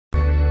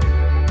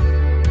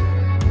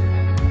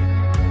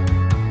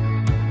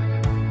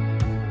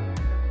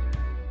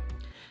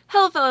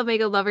Hello fellow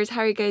makeup lovers,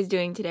 how are you guys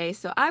doing today?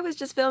 So I was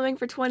just filming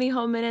for 20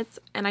 whole minutes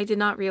and I did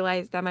not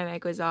realize that my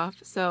mic was off.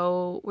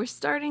 So we're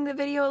starting the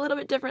video a little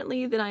bit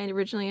differently than I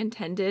originally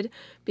intended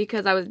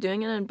because I was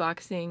doing an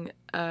unboxing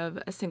of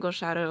a single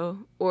shadow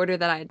order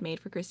that I had made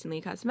for Kristen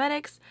Leigh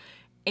Cosmetics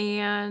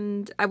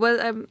and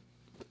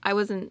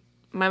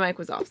my mic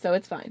was off, so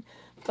it's fine.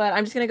 But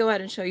I'm just going to go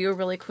ahead and show you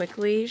really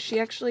quickly. She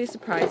actually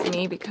surprised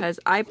me because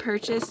I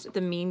purchased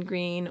the Mean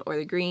Green or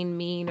the Green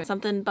Mean or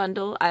something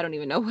bundle. I don't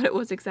even know what it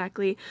was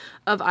exactly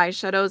of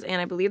eyeshadows,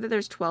 and I believe that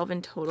there's 12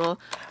 in total.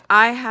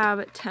 I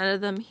have 10 of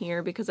them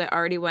here because I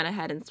already went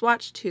ahead and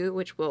swatched 2,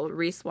 which we'll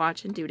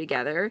re-swatch and do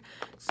together.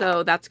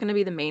 So that's going to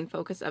be the main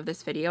focus of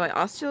this video. I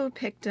also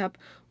picked up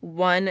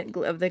one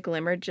of the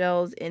glimmer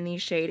gels in the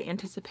shade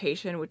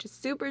Anticipation, which is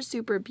super,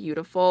 super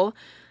beautiful.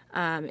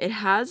 It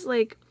has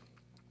like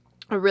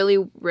a really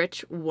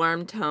rich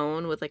warm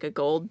tone with like a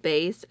gold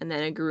base and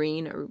then a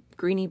green or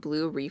greeny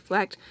blue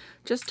reflect.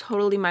 Just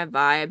totally my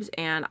vibes,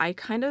 and I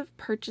kind of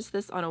purchased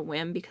this on a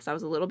whim because I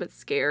was a little bit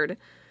scared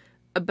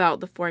about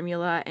the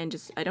formula and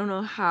just I don't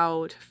know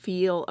how to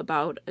feel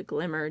about a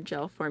glimmer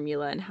gel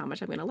formula and how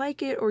much I'm gonna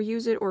like it or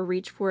use it or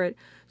reach for it.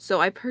 So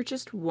I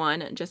purchased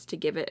one just to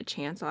give it a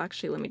chance. I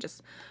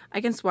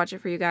can swatch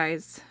it for you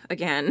guys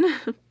again.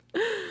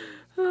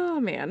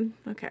 Oh man.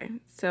 Okay,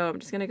 so I'm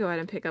just gonna go ahead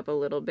and pick up a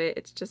little bit.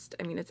 It's just,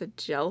 I mean, it's a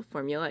gel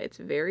formula. It's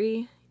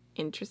very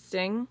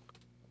interesting,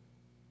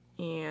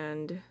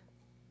 and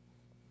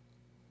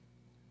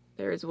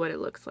there's what it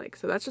looks like.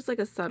 So that's just like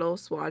a subtle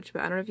swatch,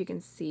 but I don't know if you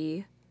can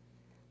see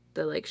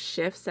the like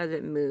shifts as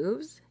it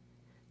moves.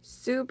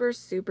 Super,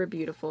 super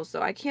beautiful.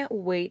 So I can't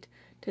wait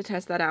to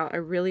test that out. I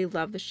really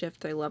love the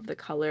shift. I love the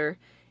color,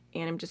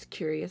 and I'm just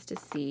curious to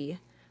see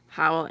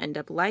how I'll end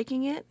up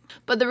liking it.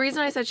 But the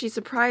reason I said she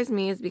surprised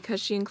me is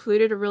because she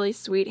included a really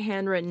sweet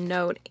handwritten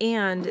note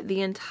and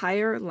the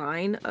entire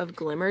line of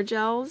glimmer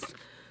gels.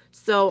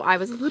 So I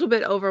was a little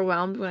bit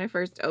overwhelmed when I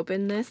first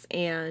opened this,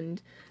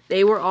 and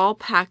they were all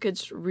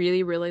packaged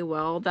really, really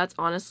well. That's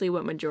honestly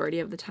what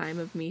majority of the time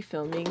of me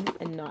filming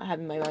and not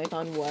having my mic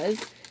on was.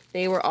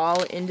 They were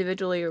all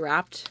individually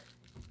wrapped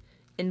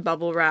in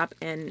bubble wrap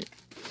and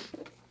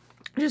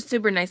just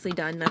super nicely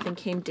done. Nothing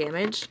came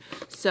damaged.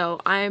 So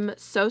I'm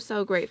so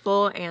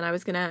grateful, and I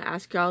was gonna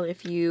ask y'all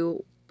if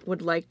you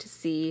would like to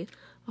see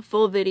a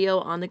full video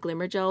on the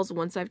glimmer gels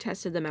once I've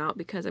tested them out,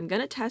 because I'm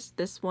gonna test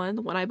this one,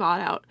 the one I bought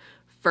out,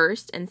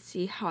 first and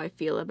see how I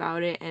feel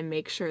about it and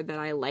make sure that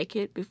I like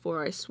it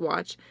before I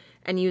swatch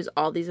and use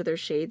all these other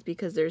shades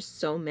because there's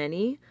so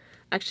many.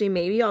 Actually,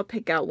 maybe I'll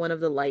pick out one of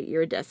the light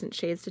iridescent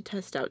shades to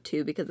test out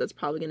too, because that's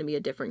probably going to be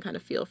a different kind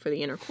of feel for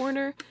the inner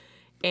corner.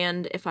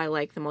 And if I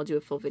like them, I'll do a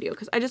full video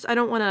because I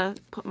don't want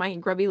to put my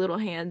grubby little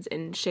hands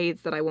in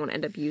shades that I won't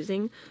end up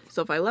using.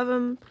 So if I love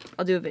them,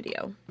 I'll do a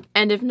video.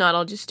 And if not,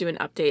 I'll just do an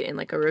update in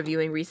like a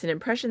reviewing recent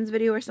impressions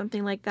video or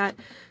something like that.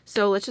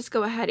 So let's just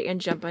go ahead and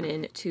jump on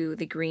into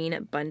the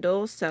green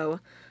bundle.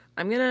 So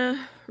I'm going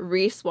to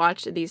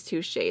re-swatch these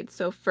two shades.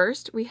 So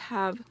first we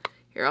have,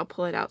 here I'll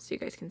pull it out so you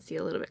guys can see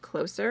a little bit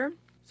closer.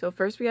 So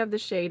first we have the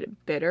shade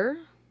Bitter.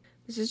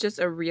 This is just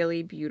a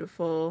really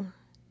beautiful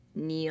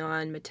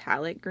neon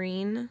metallic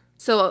green.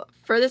 So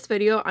for this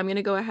video, I'm going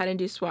to go ahead and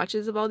do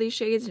swatches of all these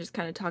shades and just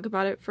kind of talk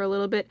about it for a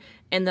little bit.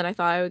 And then I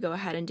thought I would go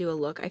ahead and do a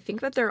look. I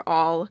think that they're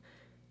all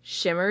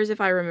shimmers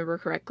if I remember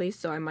correctly,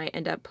 so I might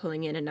end up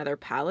pulling in another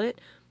palette.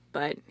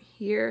 But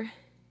here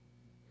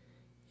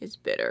is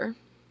Bitter.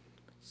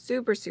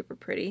 Super, super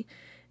pretty.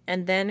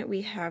 And then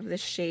we have the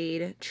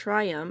shade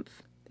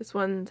Triumph. This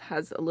one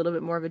has a little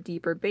bit more of a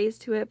deeper base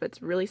to it, but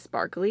it's really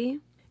sparkly.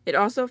 It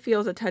also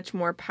feels a touch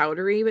more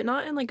powdery, but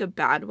not in like a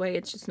bad way.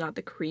 It's just not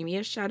the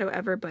creamiest shadow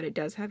ever, but it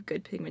does have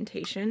good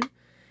pigmentation,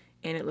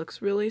 and it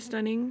looks really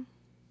stunning.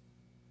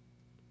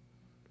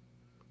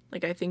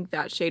 Like, I think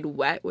that shade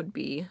Wet would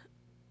be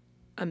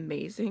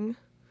amazing.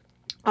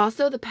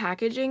 Also, the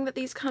packaging that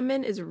these come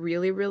in is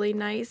really, really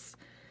nice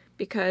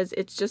because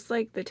it's just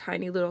like the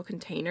tiny little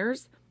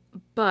containers,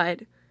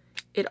 but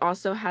it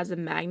also has a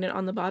magnet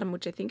on the bottom,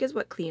 which I think is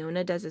what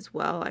Clionadh does as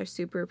well. I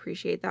super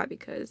appreciate that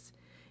because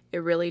it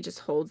really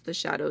just holds the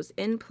shadows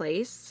in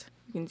place.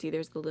 You can see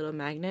there's the little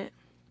magnet.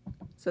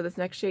 So this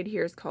next shade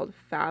here is called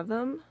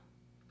Fathom.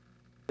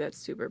 That's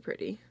super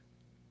pretty.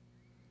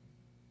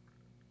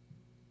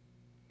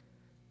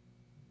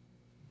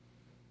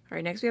 All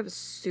right, next we have a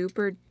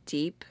super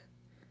deep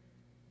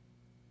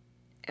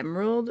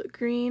emerald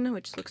green,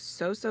 which looks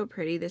so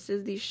pretty. This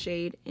is the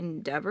shade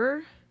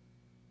Endeavor.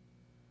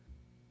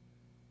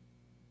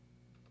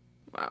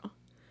 Wow.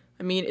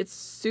 I mean, it's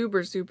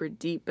super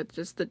deep, but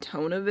just the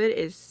tone of it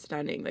is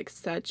stunning. Like,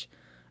 such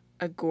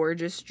a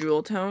gorgeous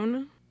jewel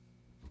tone.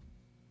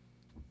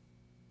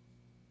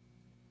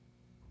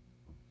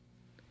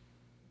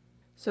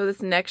 So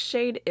this next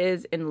shade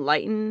is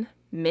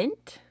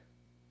Enlighten-mint.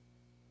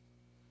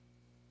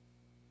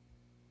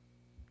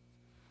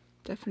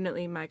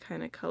 Definitely my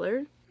kind of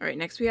color. All right,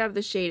 next we have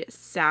the shade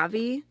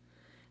Savvy,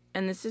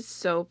 and this is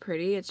so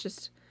pretty.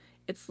 It's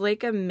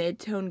like a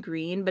mid-tone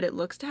green, but it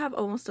looks to have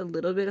almost a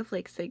little bit of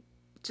like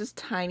just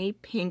tiny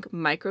pink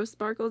micro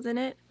sparkles in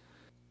it.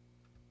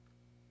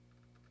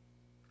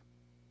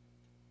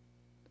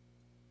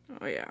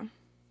 Oh yeah.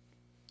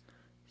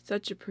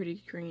 Such a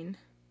pretty green.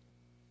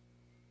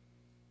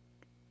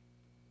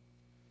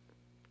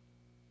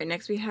 Right,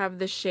 next we have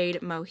the shade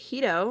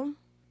Mojito.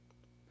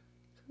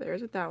 So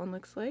there's what that one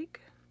looks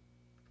like.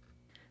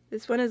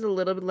 This one is a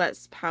little bit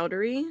less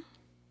powdery,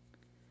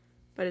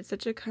 but it's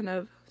such a kind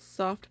of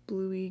soft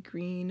bluey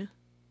green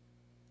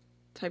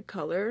type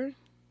color.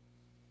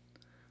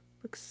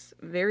 Looks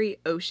very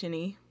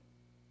oceany.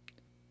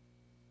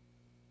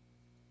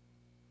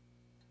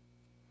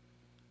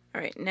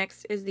 Alright,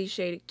 next is the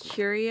shade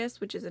Curious,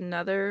 which is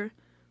another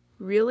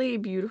really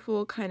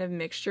beautiful kind of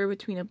mixture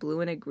between a blue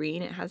and a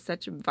green. It has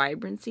such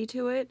vibrancy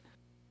to it.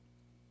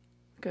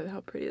 Look at how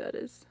pretty that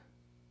is.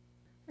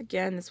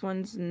 Again, this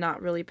one's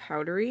not really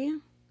powdery.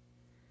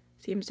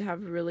 Seems to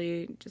have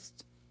really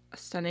just a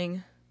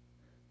stunning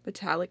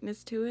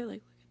metallicness to it.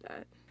 Like, look at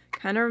that.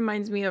 Kind of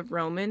reminds me of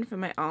Roman from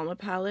my Alma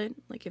palette,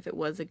 like if it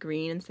was a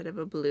green instead of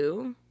a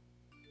blue.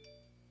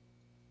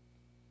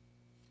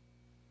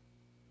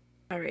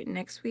 Alright,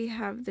 next we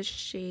have the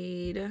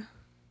shade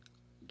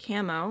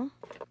Camo.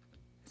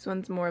 This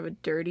one's more of a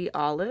dirty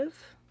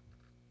olive.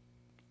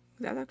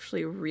 That's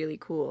actually really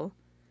cool.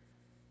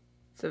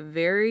 It's a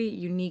very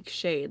unique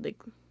shade.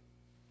 Like,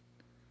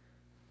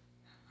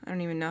 I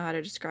don't even know how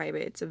to describe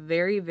it. It's a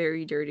very,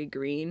 very dirty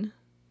green,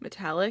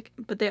 metallic,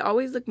 but they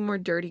always look more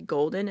dirty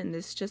golden, and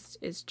this just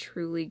is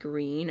truly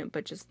green,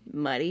 but just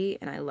muddy,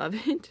 and I love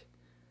it.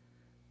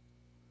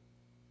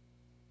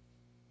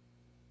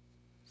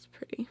 It's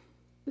pretty.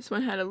 This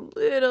one had a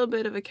little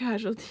bit of a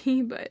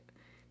casualty, but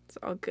it's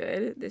all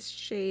good. This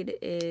shade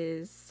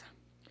is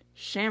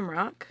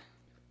Shamrock.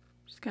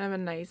 Just kind of a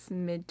nice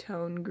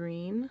mid-tone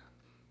green.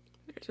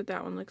 There's what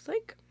that one looks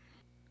like.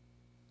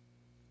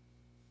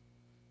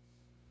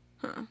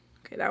 Huh.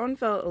 Okay, that one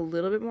felt a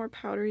little bit more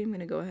powdery. I'm going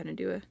to go ahead and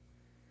do a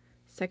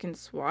second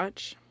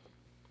swatch.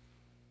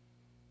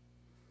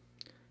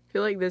 I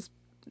feel like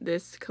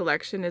this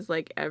collection is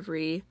like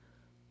every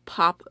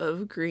pop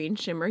of green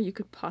shimmer you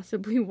could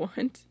possibly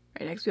want.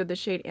 Right, next we have the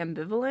shade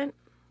Ambivalent.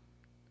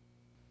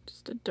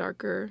 Just a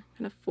darker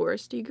kind of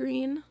foresty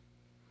green.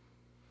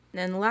 And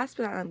then last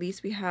but not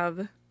least we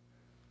have,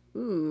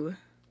 ooh,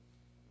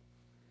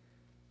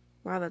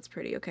 wow, that's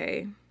pretty.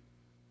 Okay,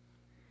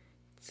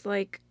 it's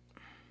like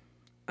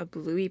a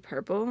bluey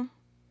purple.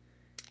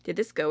 Did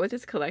this go with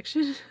this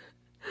collection?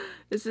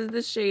 This is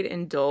the shade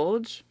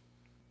Indulge.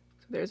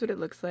 So there's what it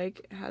looks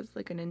like. It has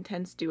like an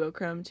intense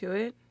duochrome to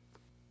it.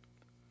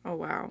 Oh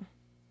wow,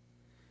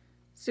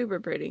 super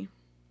pretty.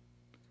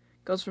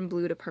 Goes from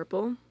blue to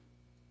purple.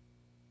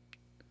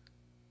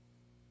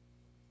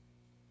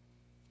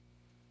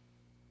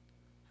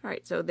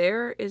 Alright, so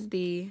there is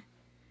the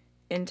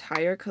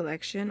entire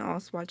collection all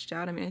swatched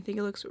out. I mean, I think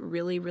it looks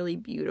really, really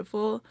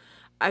beautiful.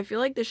 I feel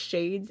like the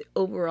shades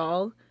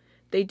overall,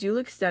 they do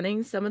look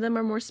stunning. Some of them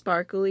are more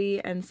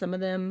sparkly and some of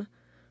them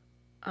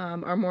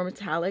are more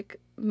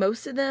metallic.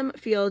 Most of them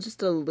feel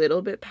just a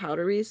little bit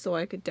powdery, so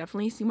I could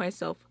definitely see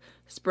myself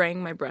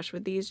spraying my brush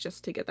with these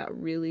just to get that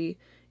really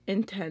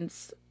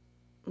intense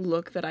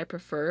look that I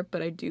prefer.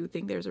 But I do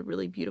think there's a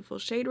really beautiful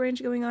shade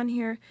range going on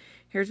here.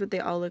 Here's what they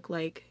all look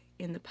like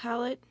in the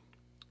palette.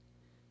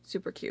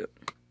 Super cute.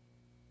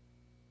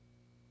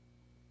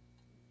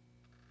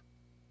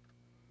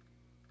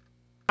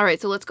 Alright,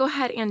 so let's go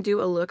ahead and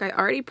do a look. I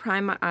already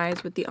primed my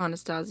eyes with the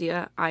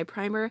Anastasia eye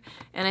primer,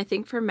 and I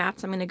think for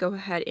mattes I'm going to go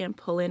ahead and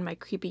pull in my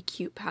Creepy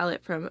Cute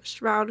palette from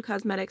Shroud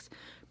Cosmetics,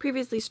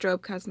 previously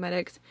Strobe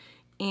Cosmetics,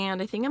 and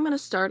I think I'm going to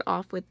start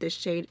off with this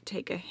shade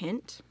Take a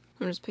Hint.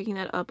 I'm just picking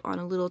that up on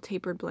a little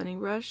tapered blending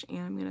brush, and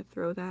I'm going to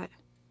throw that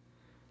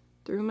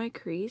through my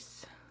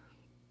crease.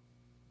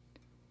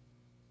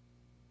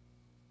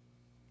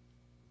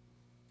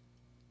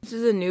 This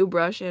is a new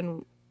brush,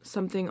 and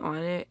something on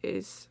it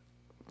is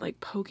like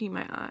poking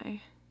my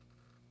eye.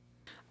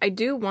 I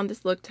do want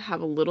this look to have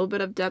a little bit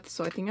of depth,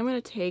 so I think I'm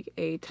going to take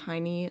a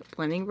tiny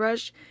blending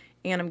brush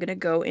and I'm going to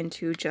go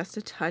into just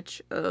a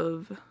touch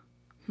of,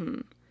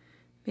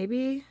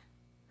 maybe,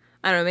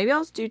 I don't know, maybe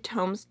I'll do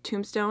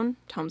Tombstone,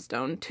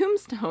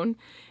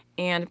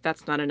 and if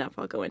that's not enough,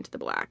 I'll go into the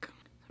black.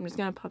 I'm just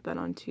going to pop that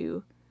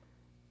onto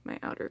my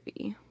outer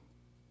V.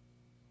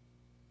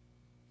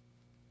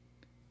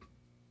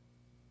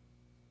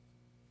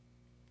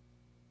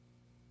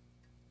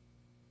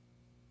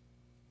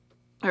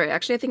 Alright,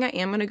 actually I think I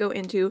am going to go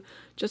into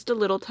just a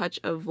little touch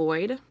of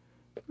Void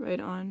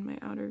right on my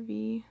outer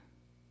V.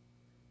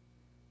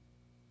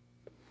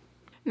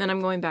 And then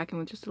I'm going back in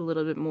with just a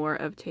little bit more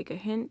of Take a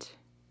Hint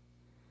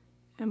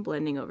and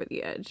blending over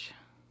the edge.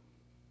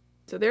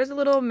 So there's a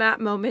little matte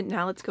moment.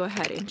 Now let's go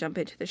ahead and jump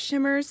into the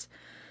shimmers.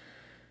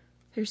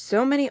 There's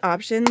so many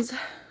options.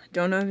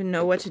 Don't even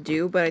know what to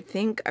do, but I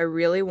think I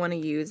really want to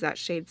use that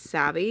shade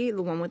Savvy,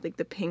 the one with like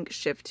the pink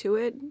shift to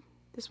it.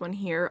 This one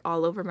here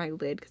all over my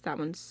lid because that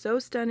one's so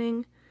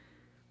stunning.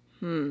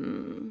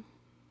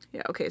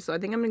 Yeah, okay, so I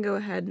think I'm going to go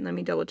ahead and let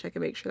me double check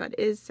and make sure that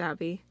is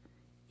Savvy.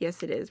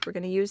 Yes, it is. We're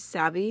going to use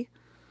Savvy.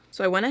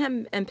 So I went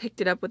ahead and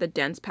picked it up with a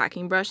dense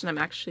packing brush, and I'm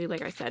actually,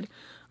 like I said,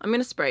 I'm going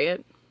to spray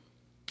it.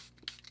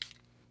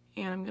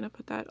 And I'm gonna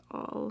put that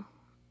all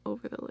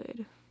over the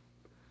lid.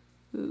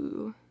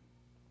 Ooh,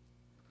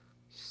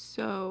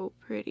 so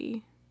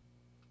pretty.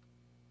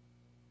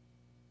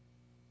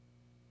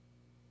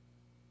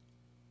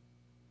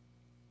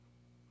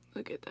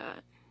 Look at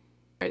that.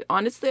 Right,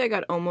 honestly, I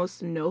got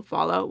almost no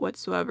fallout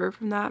whatsoever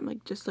from that.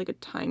 Like just like a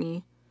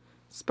tiny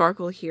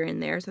sparkle here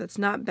and there, so that's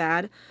not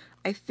bad.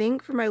 I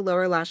think for my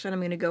lower lash line,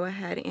 I'm gonna go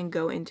ahead and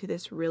go into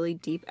this really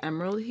deep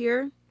emerald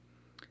here,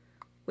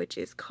 which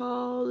is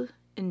called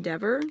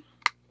Endeavor.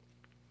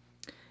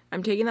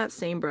 I'm taking that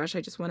same brush,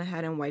 I just went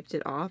ahead and wiped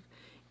it off,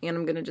 and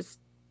I'm gonna just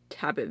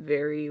tap it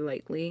very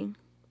lightly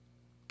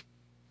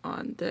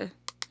on the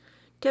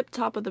tip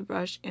top of the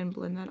brush and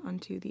blend that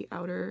onto the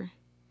outer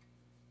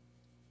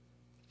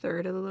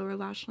third of the lower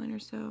lash line or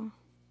so.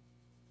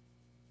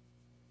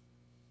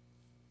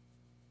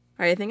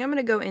 Alright, I think I'm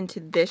gonna go into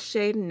this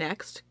shade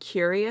next,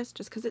 Curious,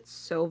 just because it's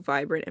so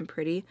vibrant and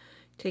pretty.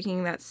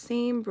 Taking that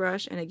same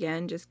brush and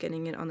again, just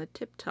getting it on the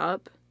tip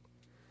top.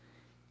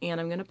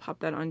 And I'm gonna pop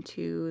that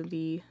onto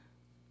the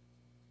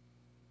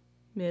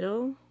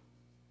middle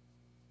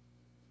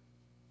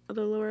of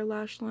the lower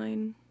lash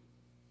line.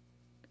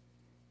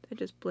 Then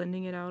just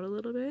blending it out a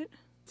little bit.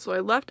 So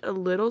I left a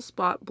little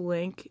spot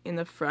blank in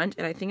the front,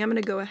 and I think I'm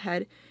gonna go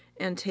ahead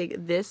and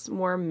take this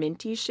more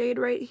minty shade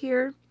right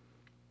here.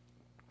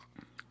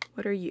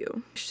 What are you?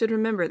 You should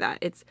remember that.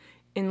 It's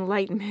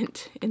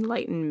Enlighten-mint.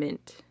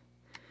 Enlighten-mint.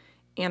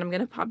 And I'm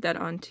gonna pop that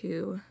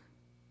onto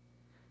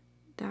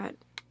that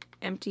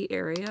empty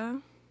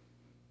area.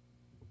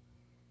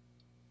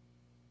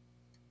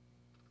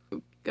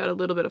 Got a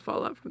little bit of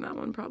fallout from that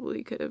one.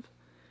 Probably could have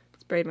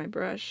sprayed my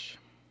brush.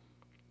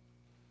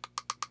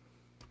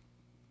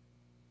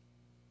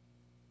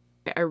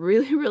 I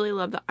really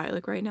love the eye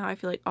look right now. I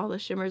feel like all the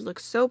shimmers look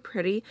so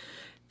pretty.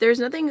 There's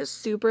nothing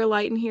super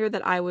light in here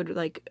that I would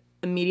like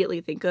immediately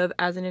think of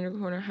as an inner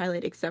corner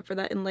highlight except for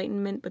that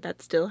Enlighten-mint, but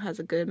that still has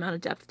a good amount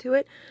of depth to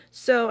it.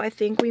 So I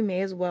think we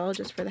may as well,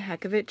 just for the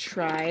heck of it,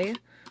 try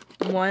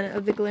one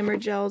of the glimmer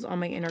gels on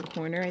my inner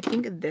corner. I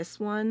think this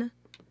one,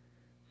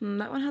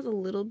 that one has a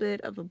little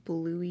bit of a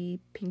bluey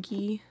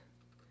pinky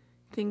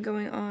thing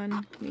going on.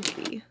 Let me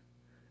see.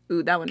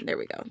 Ooh, that one, there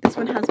we go. This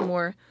one has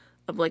more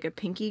of like a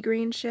pinky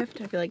green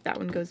shift. I feel like that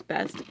one goes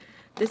best.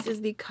 This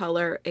is the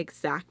color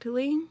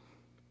Exactly.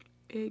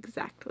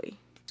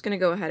 Just gonna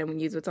go ahead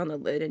and use what's on the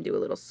lid and do a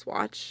little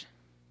swatch.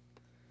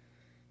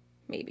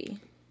 Maybe.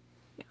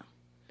 Yeah.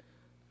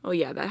 Oh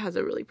yeah, that has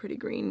a really pretty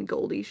green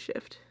goldy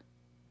shift.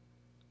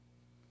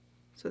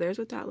 So there's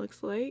what that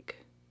looks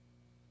like.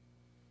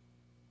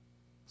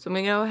 So I'm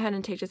gonna go ahead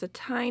and take just a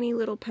tiny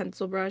little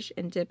pencil brush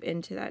and dip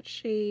into that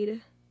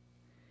shade.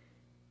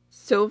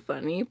 So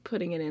funny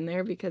putting it in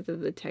there because of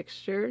the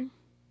texture.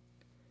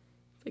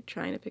 It's like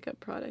trying to pick up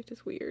product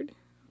is weird.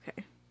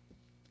 Okay.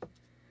 I'm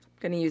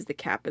gonna use the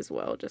cap as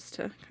well just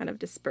to kind of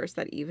disperse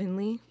that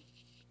evenly.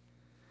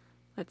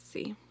 Let's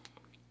see.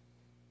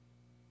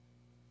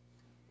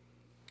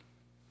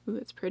 Ooh,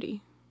 it's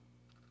pretty.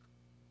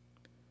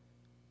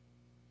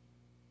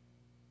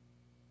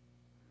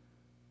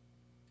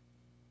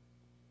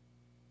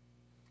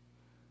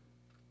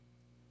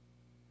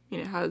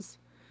 It has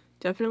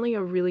definitely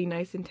a really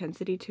nice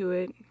intensity to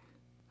it.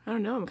 I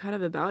don't know, I'm kind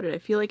of about it. I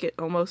feel like it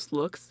almost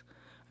looks,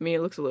 I mean,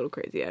 it looks a little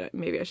crazy.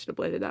 Maybe I should have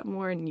blended that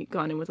more and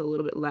gone in with a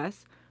little bit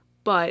less,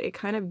 but it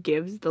kind of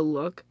gives the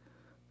look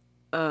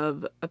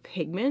of a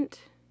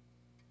pigment.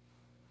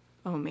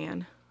 Oh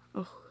man,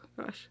 oh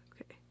gosh,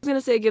 okay. I was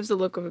gonna say it gives the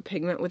look of a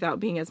pigment without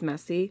being as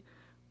messy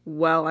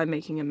while I'm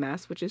making a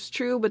mess, which is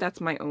true, but that's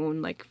my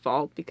own like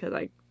fault because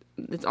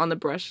it's on the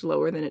brush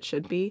lower than it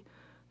should be.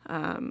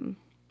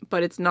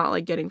 But it's not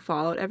like getting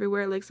fallout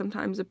everywhere like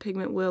sometimes a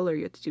pigment will, or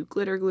you have to do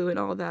glitter glue and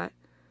all that.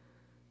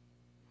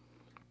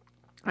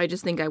 I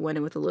just think I went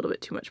in with a little bit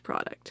too much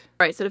product.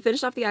 Alright, so to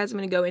finish off the eyes, I'm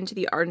going to go into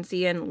the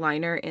Ardency Inn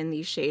liner in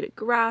the shade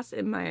Grass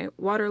in my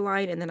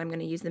waterline, and then I'm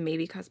going to use the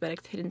Mavie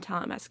Cosmetics Hidden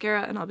Talent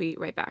Mascara, and I'll be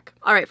right back.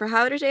 Alright, for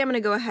highlighter today, I'm going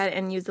to go ahead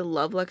and use the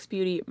Love Luxe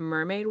Beauty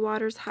Mermaid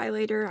Waters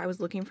highlighter. I was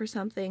looking for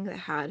something that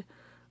had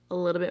a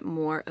little bit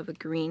more of a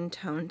green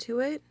tone to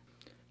it.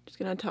 Just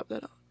going to top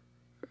that off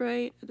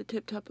right at the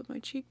tip top of my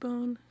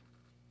cheekbone.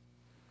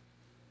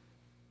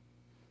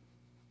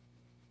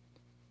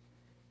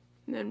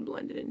 And then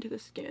blend it into the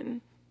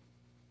skin.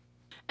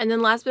 And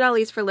then last but not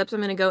least for lips,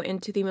 I'm going to go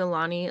into the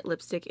Milani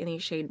lipstick in the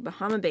shade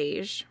Bahama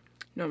Beige.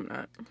 No, I'm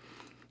not.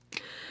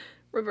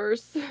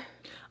 Reverse.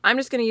 I'm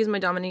just going to use my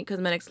Dominique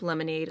Cosmetics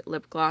Lemonade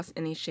lip gloss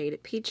in the shade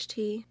Peach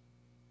Tea.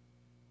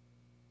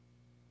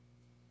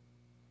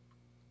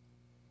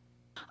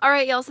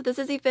 Alright y'all, so this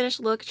is the finished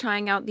look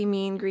trying out the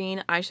Mean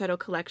Green eyeshadow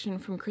collection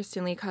from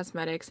Kristen Leigh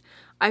Cosmetics.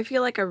 I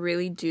feel like I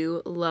really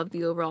do love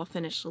the overall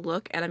finished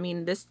look, and I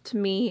mean this to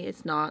me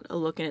is not a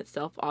look in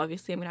itself.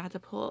 Obviously I'm going to have to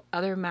pull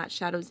other matte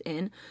shadows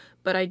in,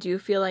 but I do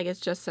feel like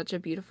it's just such a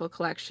beautiful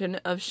collection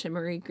of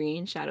shimmery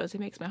green shadows. It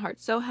makes my heart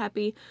so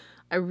happy.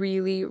 I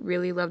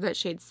really love that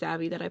shade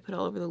Savvy that I put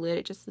all over the lid.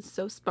 It just is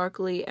so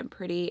sparkly and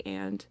pretty,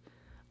 and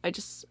I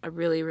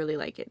really, really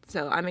like it.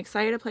 So I'm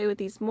excited to play with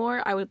these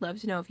more. I would love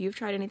to know if you've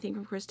tried anything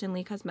from Kristen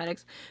Leigh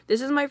Cosmetics.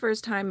 This is my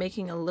first time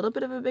making a little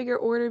bit of a bigger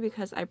order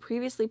because I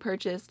previously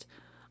purchased,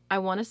 I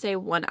want to say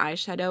 1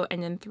 eyeshadow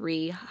and then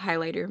 3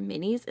 highlighter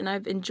minis, and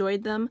I've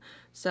enjoyed them.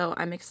 So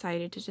I'm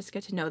excited to just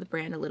get to know the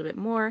brand a little bit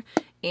more.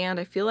 And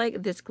I feel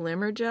like this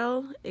glimmer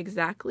gel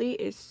exactly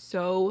is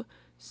so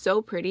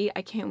pretty.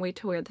 I can't wait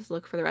to wear this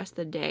look for the rest of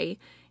the day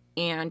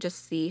and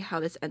just see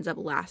how this ends up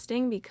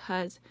lasting,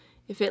 because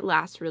if it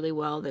lasts really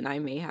well, then I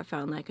may have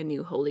found like a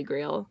new holy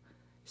grail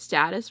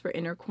status for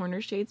inner corner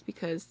shades,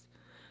 because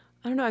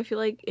I don't know, I feel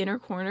like inner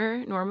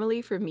corner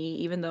normally for me,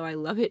 even though I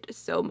love it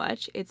so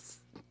much,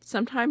 it's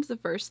sometimes the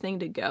first thing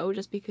to go,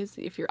 just because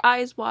if your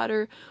eyes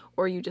water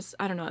or you just,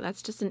 I don't know,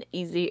 that's just an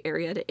easy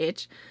area to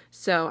itch.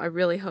 So I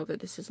really hope that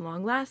this is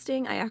long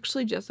lasting. I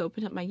actually just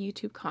opened up my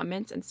YouTube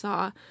comments and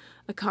saw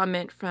a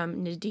comment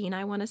from Nadine,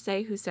 I want to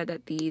say, who said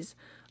that these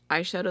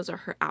eyeshadows are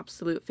her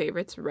absolute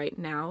favorites right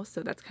now.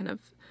 So that's kind of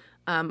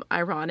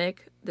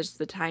ironic, just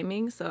the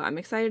timing. So I'm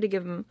excited to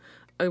give them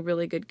a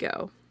really good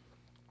go,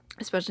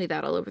 especially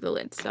that all over the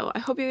lid. So I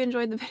hope you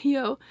enjoyed the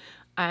video.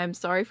 I'm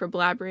sorry for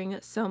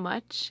blabbering so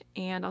much,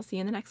 and I'll see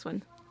you in the next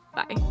one.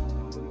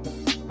 Bye.